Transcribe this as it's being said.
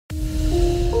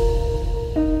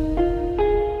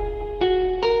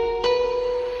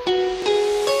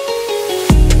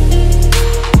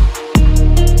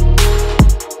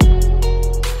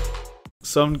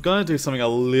So I'm going to do something a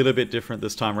little bit different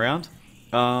this time around.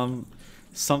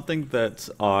 Something that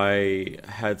I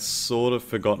had sort of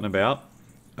forgotten about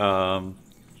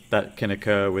that can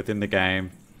occur within the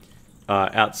game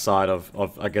outside of,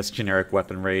 I guess, generic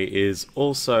weaponry is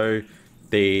also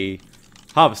the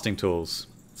harvesting tools.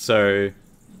 So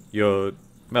your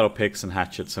metal picks and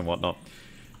hatchets and whatnot.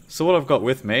 So what I've got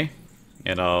with me,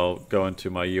 and I'll go into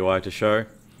my UI to show,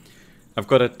 I've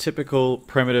got a typical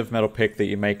primitive metal pick that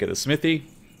you make at the smithy,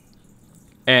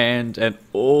 and an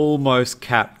almost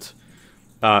capped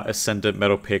ascendant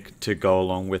metal pick to go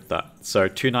along with that. So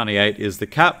 298 is the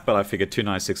cap, but I figured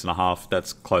 296.5,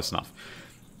 that's close enough.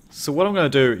 So what I'm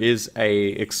going to do is a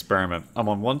experiment. I'm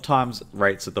on 1x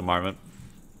rates at the moment,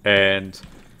 and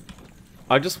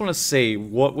I just want to see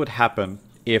what would happen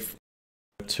if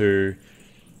to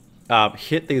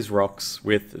hit these rocks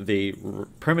with the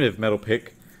primitive metal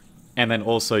pick and then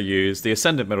also use the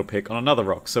ascendant metal pick on another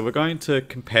rock. So we're going to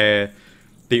compare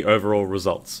the overall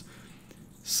results.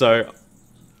 So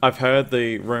I've heard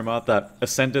the rumor that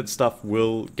ascendant stuff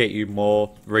will get you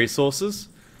more resources.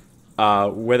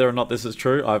 Whether or not this is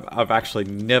true, I've actually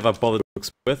never bothered to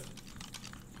explore with.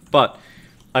 But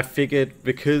I figured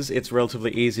because it's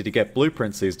relatively easy to get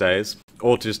blueprints these days,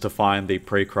 or just to find the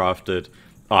pre-crafted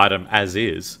item as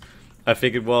is, I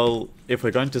figured, well, if we're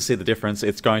going to see the difference,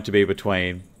 it's going to be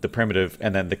between the primitive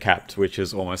and then the capped, which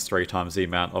is almost 3 times the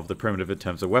amount of the primitive in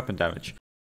terms of weapon damage.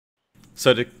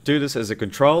 So to do this as a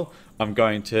control, I'm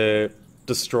going to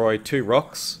destroy 2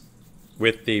 rocks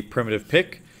with the primitive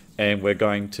pick, and we're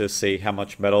going to see how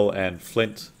much metal and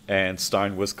flint and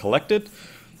stone was collected.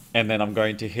 And then I'm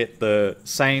going to hit the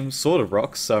same sort of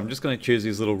rocks. So I'm just going to choose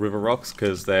these little river rocks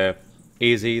because they're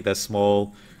easy, they're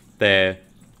small, they're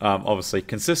obviously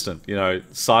consistent. You know,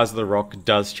 size of the rock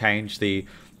does change the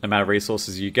amount of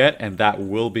resources you get, and that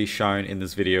will be shown in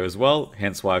this video as well,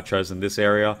 hence why I've chosen this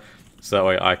area, so that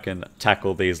way I can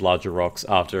tackle these larger rocks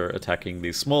after attacking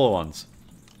these smaller ones.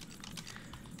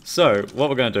 So what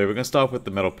we're going to do, we're going to start with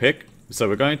the metal pick. So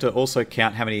we're going to also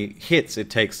count how many hits it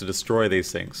takes to destroy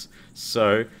these things.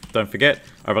 So don't forget,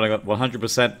 I've only got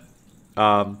 100%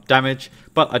 damage,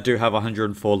 but I do have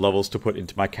 104 levels to put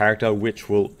into my character, which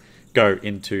will go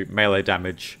into melee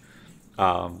damage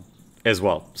as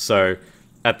well. So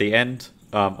at the end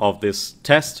of this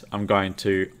test, I'm going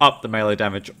to up the melee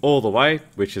damage all the way,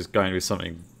 which is going to be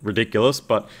something ridiculous,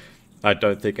 but I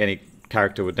don't think any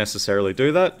character would necessarily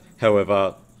do that.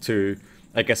 However, to,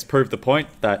 I guess, prove the point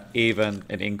that even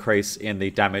an increase in the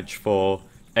damage for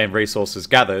and resources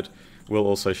gathered will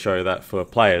also show that for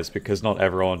players, because not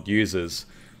everyone uses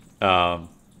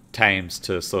tames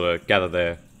to sort of gather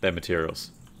their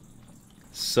materials.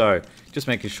 So just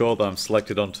making sure that I'm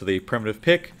selected onto the primitive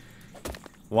pick.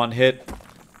 1 hit,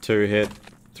 2 hit,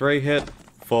 3 hit,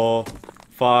 4,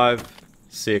 5,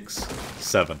 6,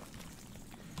 7.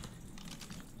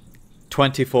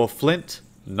 24 flint,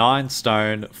 9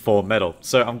 stone, 4 metal.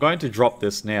 So I'm going to drop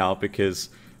this now because,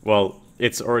 well,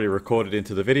 it's already recorded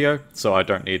into the video, so I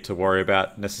don't need to worry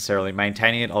about necessarily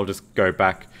maintaining it. I'll just go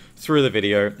back through the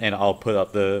video and I'll put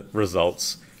up the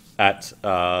results at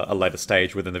a later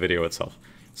stage within the video itself.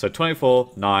 So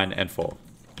 24, 9, and 4.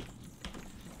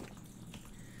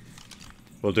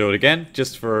 We'll do it again,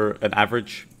 just for an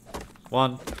average.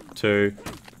 1, 2,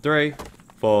 3,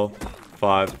 4,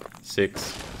 5, 6,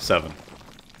 7.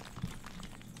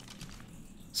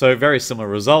 So very similar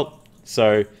result.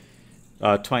 So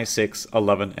 26,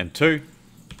 11, and 2.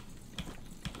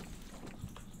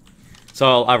 So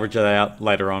I'll average that out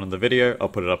later on in the video. I'll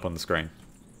put it up on the screen.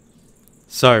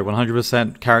 So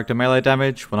 100% character melee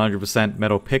damage, 100%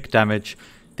 metal pick damage.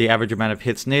 The average amount of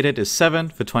hits needed is 7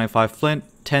 for 25 flint,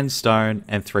 10 stone,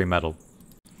 and 3 metal.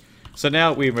 So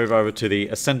now we move over to the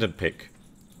ascendant pick.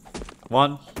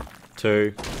 1,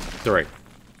 2, 3.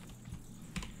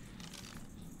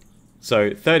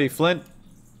 So 30 flint,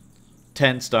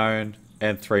 10 stone,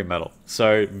 and 3 metal.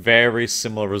 So very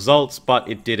similar results, but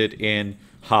it did it in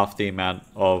half the amount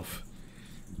of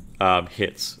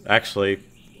hits. Actually,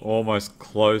 almost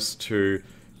close to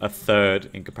a third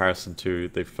in comparison to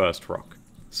the first rock.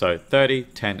 So 30,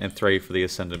 10, and 3 for the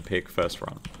ascendant pick first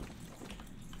run.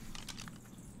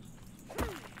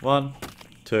 1,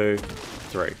 2,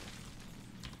 3.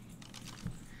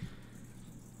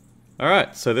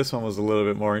 Alright, so this one was a little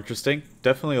bit more interesting.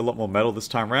 Definitely a lot more metal this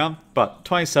time around, but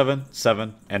 27,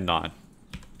 7, and 9.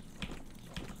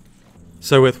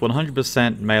 So with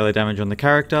 100% melee damage on the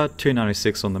character,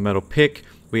 296 on the metal pick,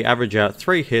 we average out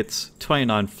 3 hits,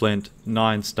 29 flint,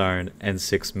 9 stone, and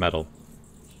 6 metal.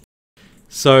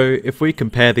 So if we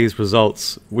compare these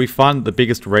results, we find the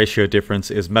biggest ratio difference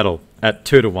is metal at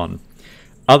 2 to 1.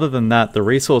 Other than that, the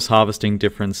resource harvesting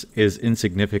difference is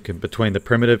insignificant between the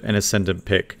primitive and ascendant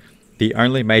pick. The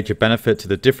only major benefit to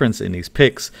the difference in these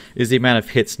picks is the amount of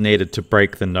hits needed to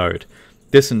break the node.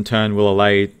 This in turn will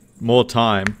allow more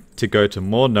time to go to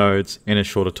more nodes in a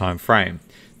shorter time frame,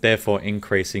 therefore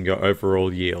increasing your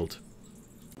overall yield.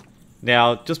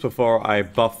 Now, just before I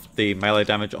buff the melee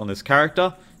damage on this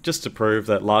character, just to prove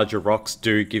that larger rocks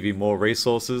do give you more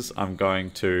resources, I'm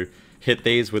going to hit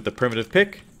these with the primitive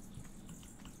pick.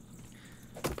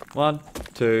 1,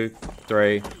 2,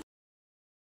 3,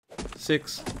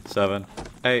 6, 7,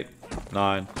 8,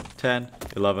 9, 10,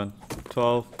 11,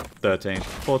 12, 13,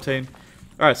 14.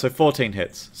 Alright, so 14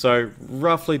 hits. So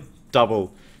roughly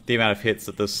double the amount of hits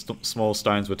that the small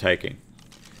stones were taking.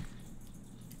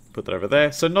 Put that over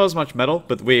there. So not as much metal,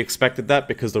 but we expected that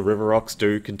because the river rocks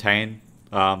do contain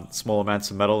small amounts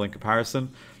of metal in comparison.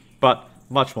 But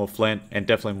much more flint and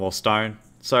definitely more stone.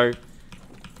 So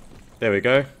there we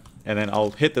go. And then I'll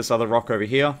hit this other rock over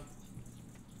here.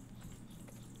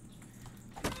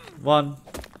 1,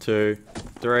 2,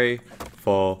 3,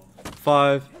 4,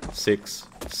 5, 6,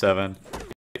 7,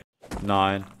 8,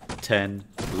 9, 10,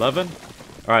 11.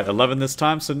 Alright, 11 this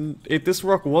time. So this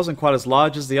rock wasn't quite as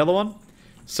large as the other one,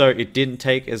 so it didn't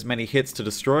take as many hits to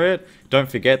destroy it. Don't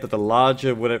forget that the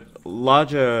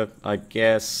larger, I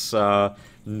guess,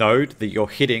 node that you're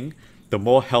hitting, the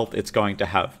more health it's going to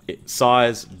have.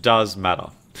 Size does matter.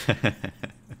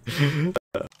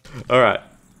 Alright.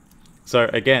 So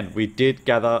again, we did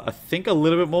gather, I think, a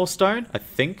little bit more stone.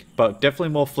 But definitely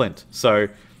more flint. So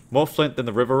more flint than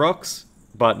the river rocks,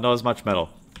 but not as much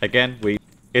metal. Again,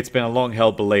 it's been a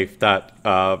long-held belief that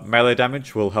melee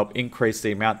damage will help increase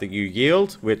the amount that you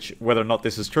yield, which, whether or not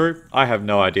this is true, I have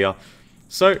no idea.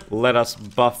 So let us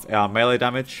buff our melee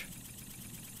damage.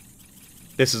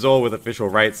 This is all with official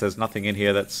rates. There's nothing in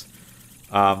here that's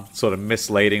sort of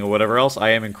misleading or whatever else. I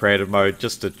am in creative mode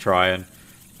just to try and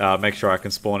make sure I can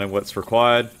spawn in what's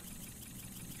required.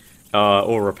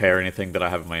 Or repair anything that I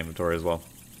have in my inventory as well.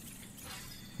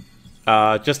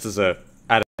 Just as a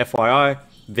added FYI,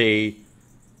 the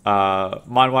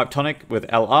Mind Wipe Tonic with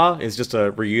LR is just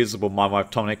a reusable Mind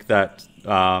Wipe Tonic that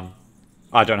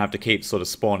I don't have to keep sort of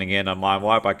spawning in a Mind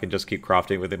Wipe. I can just keep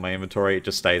crafting within my inventory. It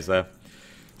just stays there.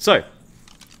 So,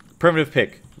 primitive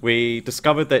pick. We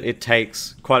discovered that it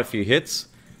takes quite a few hits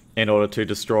in order to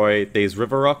destroy these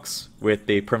river rocks with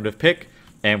the primitive pick.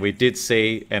 And we did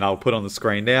see, and I'll put on the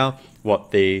screen now, what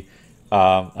the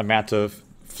amount of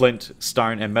flint,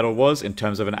 stone, and metal was in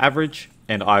terms of an average.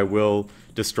 And I will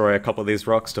destroy a couple of these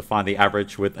rocks to find the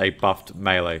average with a buffed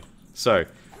melee. So,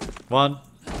 1,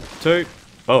 2,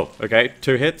 oh, okay,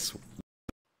 2 hits.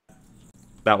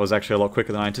 That was actually a lot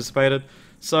quicker than I anticipated.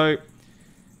 So,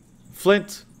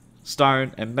 flint,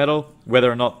 stone, and metal, whether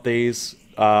or not these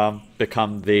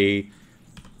become the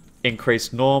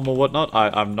increased norm or whatnot,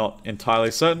 I'm not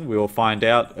entirely certain. We will find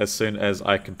out as soon as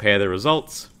I compare the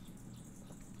results.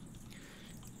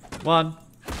 1,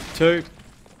 2.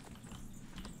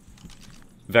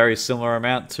 Very similar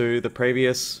amount to the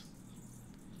previous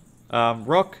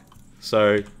rock,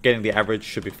 so getting the average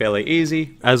should be fairly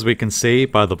easy. As we can see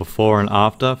by the before and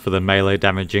after for the melee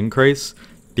damage increase,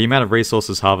 the amount of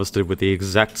resources harvested with the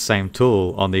exact same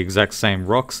tool on the exact same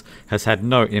rocks has had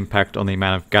no impact on the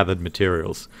amount of gathered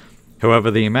materials. However,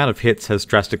 the amount of hits has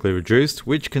drastically reduced,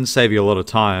 which can save you a lot of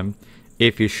time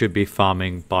if you should be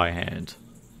farming by hand.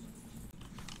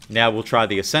 Now we'll try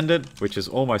the Ascendant, which is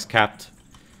almost capped.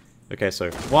 Okay,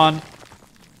 so 1.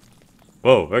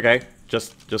 Whoa, okay,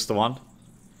 just the 1.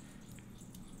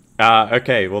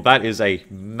 Okay, well that is a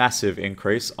massive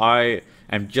increase. I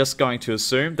am just going to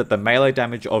assume that the melee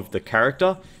damage of the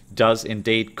character does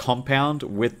indeed compound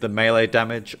with the melee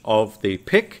damage of the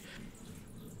pick.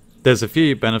 There's a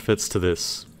few benefits to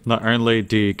this. Not only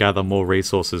do you gather more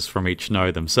resources from each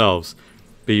node themselves,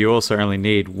 but you also only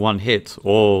need 1 hit,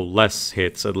 or less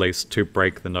hits at least, to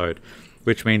break the node,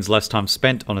 which means less time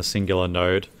spent on a singular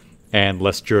node, and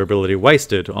less durability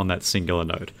wasted on that singular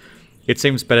node. It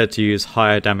seems better to use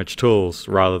higher damage tools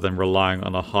rather than relying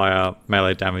on a higher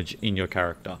melee damage in your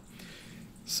character.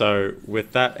 So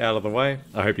with that out of the way,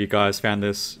 I hope you guys found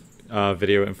this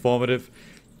video informative,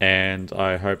 and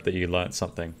I hope that you learnt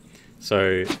something.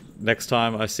 So next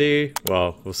time I see you,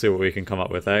 well, we'll see what we can come up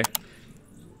with, eh?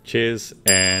 Cheers,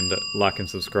 and like and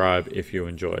subscribe if you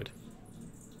enjoyed.